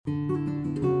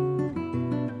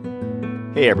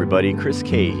Hey everybody, Chris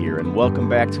K here, and welcome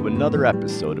back to another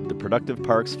episode of the Productive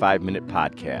Parks 5-Minute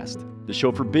Podcast, the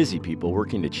show for busy people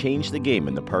working to change the game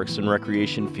in the parks and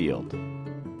recreation field.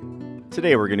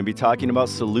 Today we're going to be talking about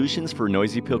solutions for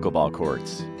noisy pickleball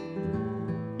courts.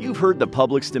 You've heard the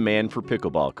public's demand for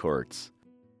pickleball courts.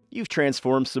 You've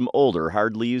transformed some older,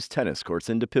 hardly used tennis courts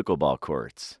into pickleball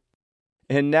courts.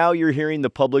 And now you're hearing the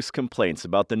public's complaints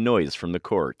about the noise from the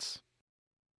courts.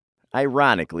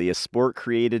 Ironically, a sport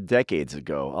created decades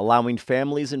ago, allowing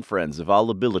families and friends of all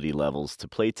ability levels to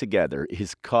play together,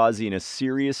 is causing a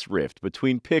serious rift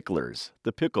between picklers,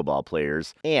 the pickleball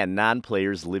players, and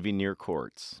non-players living near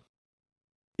courts.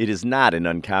 It is not an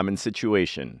uncommon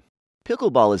situation.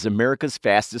 Pickleball is America's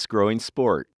fastest-growing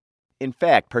sport. In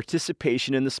fact,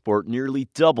 participation in the sport nearly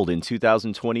doubled in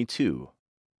 2022.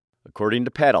 According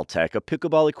to PaddleTech, a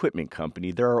pickleball equipment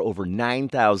company, there are over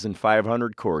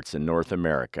 9,500 courts in North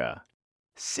America.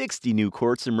 60 new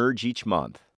courts emerge each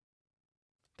month.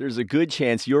 There's a good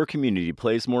chance your community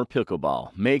plays more pickleball,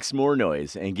 makes more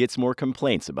noise, and gets more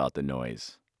complaints about the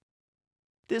noise.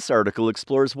 This article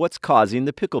explores what's causing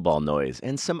the pickleball noise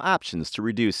and some options to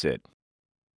reduce it.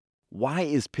 Why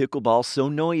is pickleball so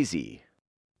noisy?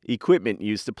 Equipment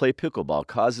used to play pickleball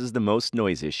causes the most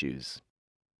noise issues.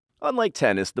 Unlike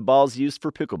tennis, the balls used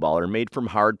for pickleball are made from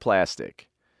hard plastic.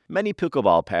 Many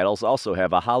pickleball paddles also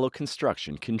have a hollow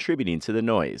construction contributing to the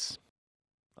noise.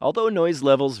 Although noise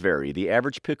levels vary, the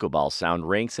average pickleball sound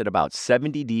ranks at about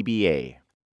 70 dBA.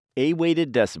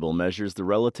 A-weighted decibel measures the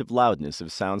relative loudness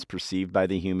of sounds perceived by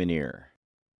the human ear.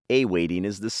 A-weighting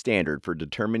is the standard for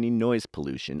determining noise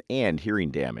pollution and hearing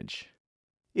damage.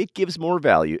 It gives more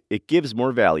value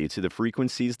to the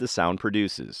frequencies the sound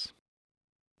produces.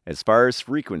 As far as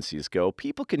frequencies go,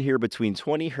 people can hear between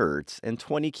 20 Hz and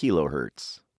 20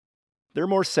 kHz. They're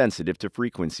more sensitive to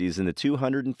frequencies in the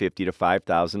 250 to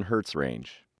 5,000 Hz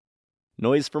range.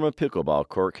 Noise from a pickleball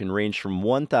court can range from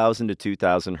 1,000 to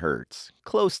 2,000 Hz,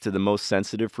 close to the most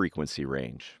sensitive frequency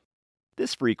range.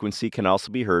 This frequency can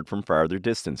also be heard from farther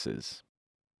distances.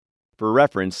 For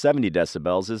reference, 70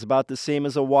 decibels is about the same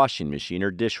as a washing machine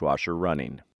or dishwasher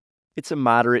running. It's a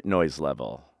moderate noise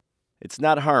level. It's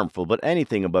not harmful, but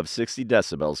anything above 60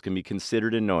 decibels can be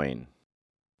considered annoying.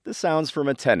 The sounds from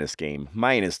a tennis game,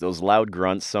 minus those loud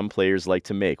grunts some players like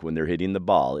to make when they're hitting the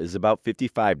ball, is about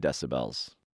 55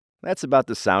 decibels. That's about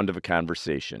the sound of a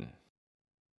conversation.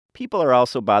 People are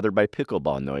also bothered by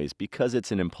pickleball noise because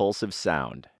it's an impulsive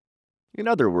sound. In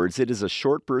other words, it is a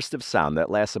short burst of sound that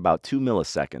lasts about 2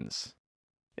 milliseconds.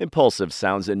 Impulsive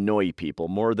sounds annoy people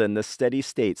more than the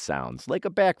steady-state sounds, like a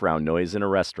background noise in a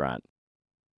restaurant.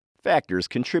 Factors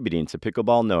contributing to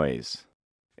pickleball noise.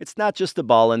 It's not just the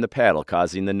ball and the paddle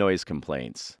causing the noise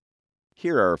complaints.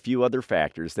 Here are a few other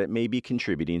factors that may be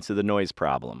contributing to the noise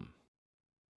problem.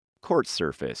 Court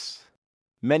surface.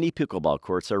 Many pickleball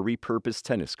courts are repurposed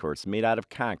tennis courts made out of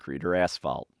concrete or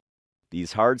asphalt.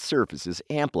 These hard surfaces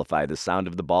amplify the sound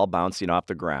of the ball bouncing off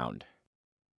the ground.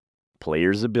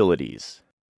 Players' abilities.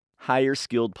 Higher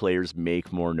skilled players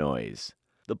make more noise.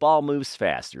 The ball moves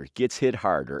faster, gets hit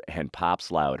harder, and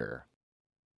pops louder.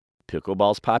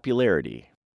 Pickleball's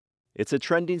popularity. It's a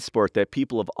trending sport that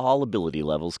people of all ability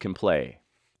levels can play.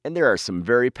 And there are some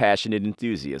very passionate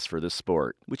enthusiasts for the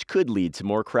sport, which could lead to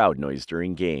more crowd noise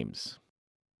during games.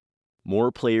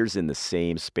 More players in the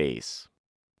same space.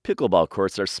 Pickleball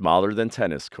courts are smaller than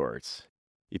tennis courts.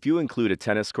 If you include a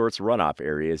tennis court's runoff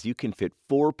areas, you can fit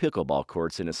 4 pickleball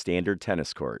courts in a standard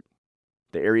tennis court.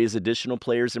 The area's additional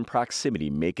players in proximity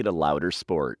make it a louder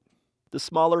sport. The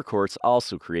smaller courts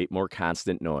also create more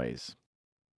constant noise.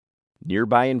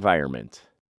 Nearby environment.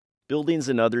 Buildings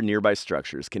and other nearby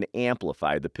structures can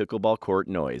amplify the pickleball court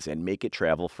noise and make it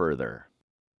travel further.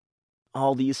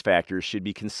 All these factors should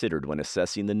be considered when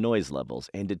assessing the noise levels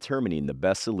and determining the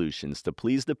best solutions to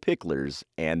please the picklers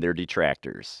and their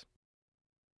detractors.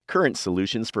 Current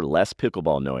solutions for less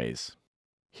pickleball noise.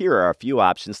 Here are a few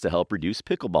options to help reduce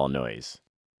pickleball noise.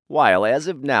 While, as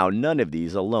of now, none of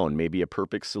these alone may be a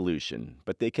perfect solution,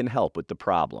 but they can help with the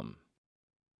problem.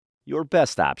 Your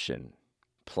best option: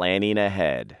 planning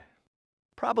ahead.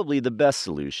 Probably the best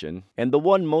solution, and the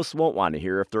one most won't want to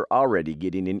hear if they're already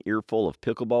getting an earful of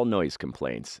pickleball noise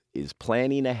complaints, is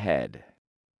planning ahead.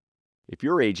 If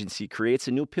your agency creates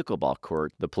a new pickleball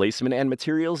court, the placement and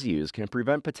materials used can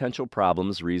prevent potential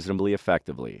problems reasonably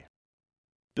effectively.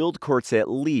 Build courts at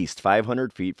least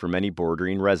 500 feet from any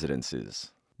bordering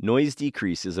residences. Noise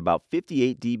decreases about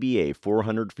 58 dBA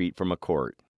 400 feet from a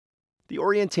court. The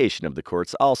orientation of the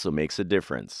courts also makes a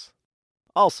difference.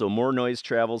 Also, more noise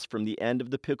travels from the end of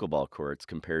the pickleball courts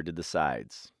compared to the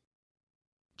sides.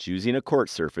 Choosing a court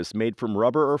surface made from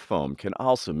rubber or foam can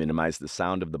also minimize the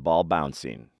sound of the ball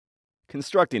bouncing.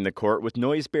 Constructing the court with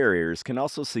noise barriers can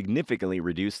also significantly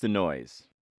reduce the noise.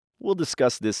 We'll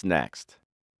discuss this next.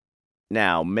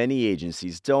 Now, many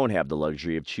agencies don't have the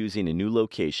luxury of choosing a new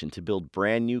location to build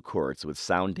brand new courts with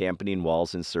sound dampening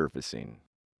walls and surfacing.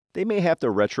 They may have to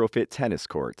retrofit tennis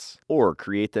courts or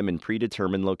create them in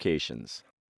predetermined locations.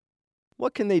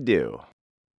 What can they do?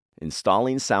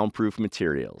 Installing soundproof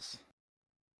materials.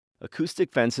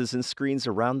 Acoustic fences and screens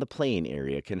around the playing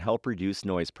area can help reduce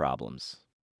noise problems.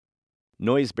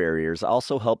 Noise barriers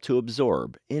also help to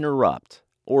absorb, interrupt,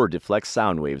 or deflect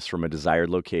sound waves from a desired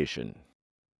location.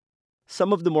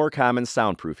 Some of the more common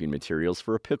soundproofing materials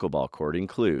for a pickleball court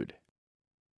include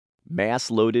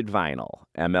mass-loaded vinyl,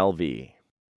 MLV,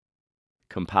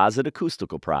 composite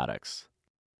acoustical products,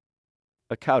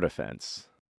 a counterfence,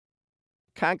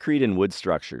 concrete and wood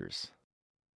structures.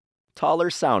 Taller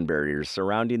sound barriers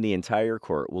surrounding the entire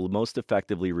court will most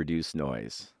effectively reduce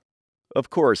noise. Of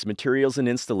course, materials and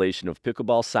installation of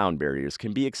pickleball sound barriers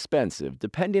can be expensive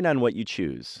depending on what you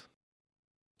choose.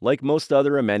 Like most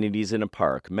other amenities in a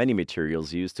park, many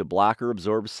materials used to block or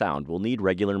absorb sound will need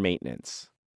regular maintenance.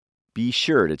 Be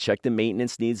sure to check the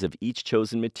maintenance needs of each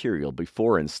chosen material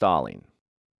before installing.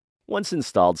 Once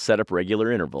installed, set up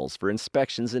regular intervals for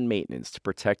inspections and maintenance to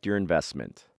protect your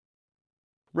investment.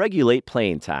 Regulate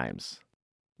playing times.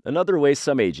 Another way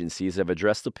some agencies have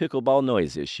addressed the pickleball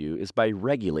noise issue is by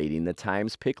regulating the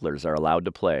times picklers are allowed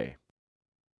to play.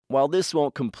 While this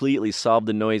won't completely solve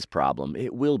the noise problem,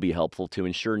 it will be helpful to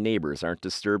ensure neighbors aren't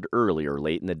disturbed early or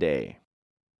late in the day.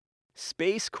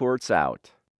 Space courts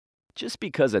out. Just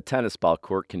because a tennis ball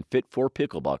court can fit 4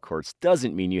 pickleball courts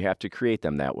doesn't mean you have to create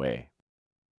them that way.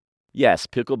 Yes,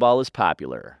 pickleball is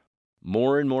popular.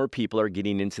 More and more people are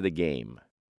getting into the game.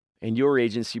 And your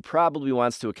agency probably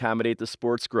wants to accommodate the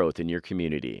sport's growth in your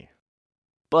community.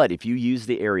 But if you use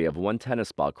the area of 1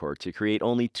 tennis ball court to create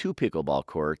only 2 pickleball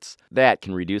courts, that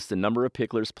can reduce the number of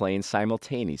picklers playing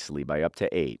simultaneously by up to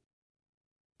 8.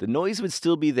 The noise would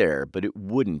still be there, but it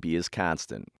wouldn't be as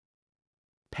constant.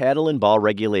 Paddle and ball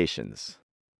regulations.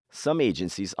 Some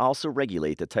agencies also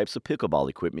regulate the types of pickleball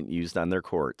equipment used on their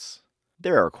courts.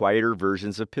 There are quieter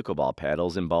versions of pickleball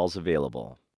paddles and balls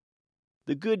available.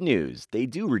 The good news, they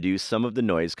do reduce some of the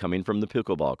noise coming from the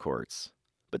pickleball courts.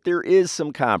 But there is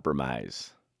some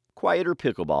compromise. Quieter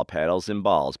pickleball paddles and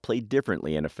balls play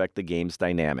differently and affect the game's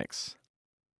dynamics.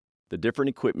 The different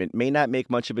equipment may not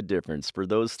make much of a difference for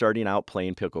those starting out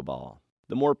playing pickleball.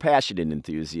 The more passionate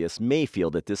enthusiasts may feel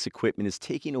that this equipment is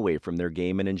taking away from their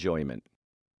game and enjoyment.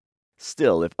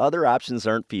 Still, if other options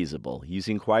aren't feasible,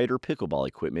 using quieter pickleball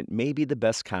equipment may be the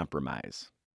best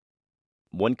compromise.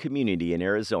 One community in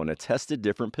Arizona tested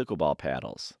different pickleball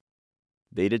paddles.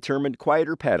 They determined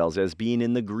quieter paddles as being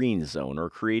in the green zone or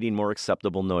creating more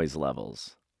acceptable noise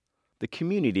levels. The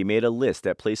community made a list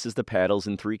that places the paddles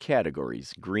in 3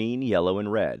 categories: green, yellow,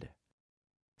 and red.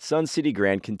 Sun City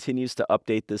Grand continues to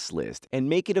update this list and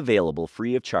make it available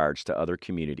free of charge to other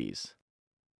communities.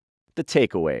 The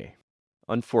takeaway.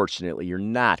 Unfortunately, you're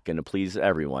not going to please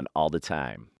everyone all the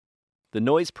time. The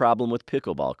noise problem with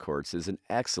pickleball courts is an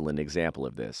excellent example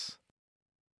of this.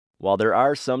 While there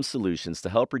are some solutions to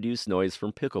help reduce noise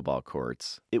from pickleball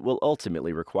courts, it will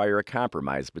ultimately require a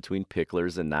compromise between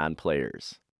picklers and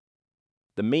non-players.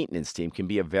 The maintenance team can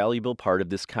be a valuable part of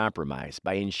this compromise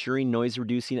by ensuring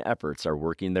noise-reducing efforts are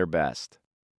working their best.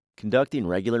 Conducting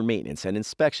regular maintenance and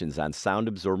inspections on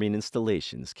sound-absorbing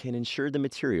installations can ensure the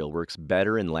material works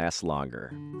better and lasts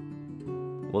longer.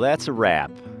 Well, that's a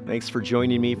wrap. Thanks for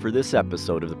joining me for this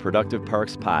episode of the Productive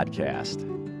Parks Podcast.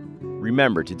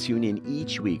 Remember to tune in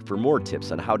each week for more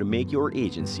tips on how to make your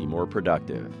agency more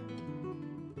productive.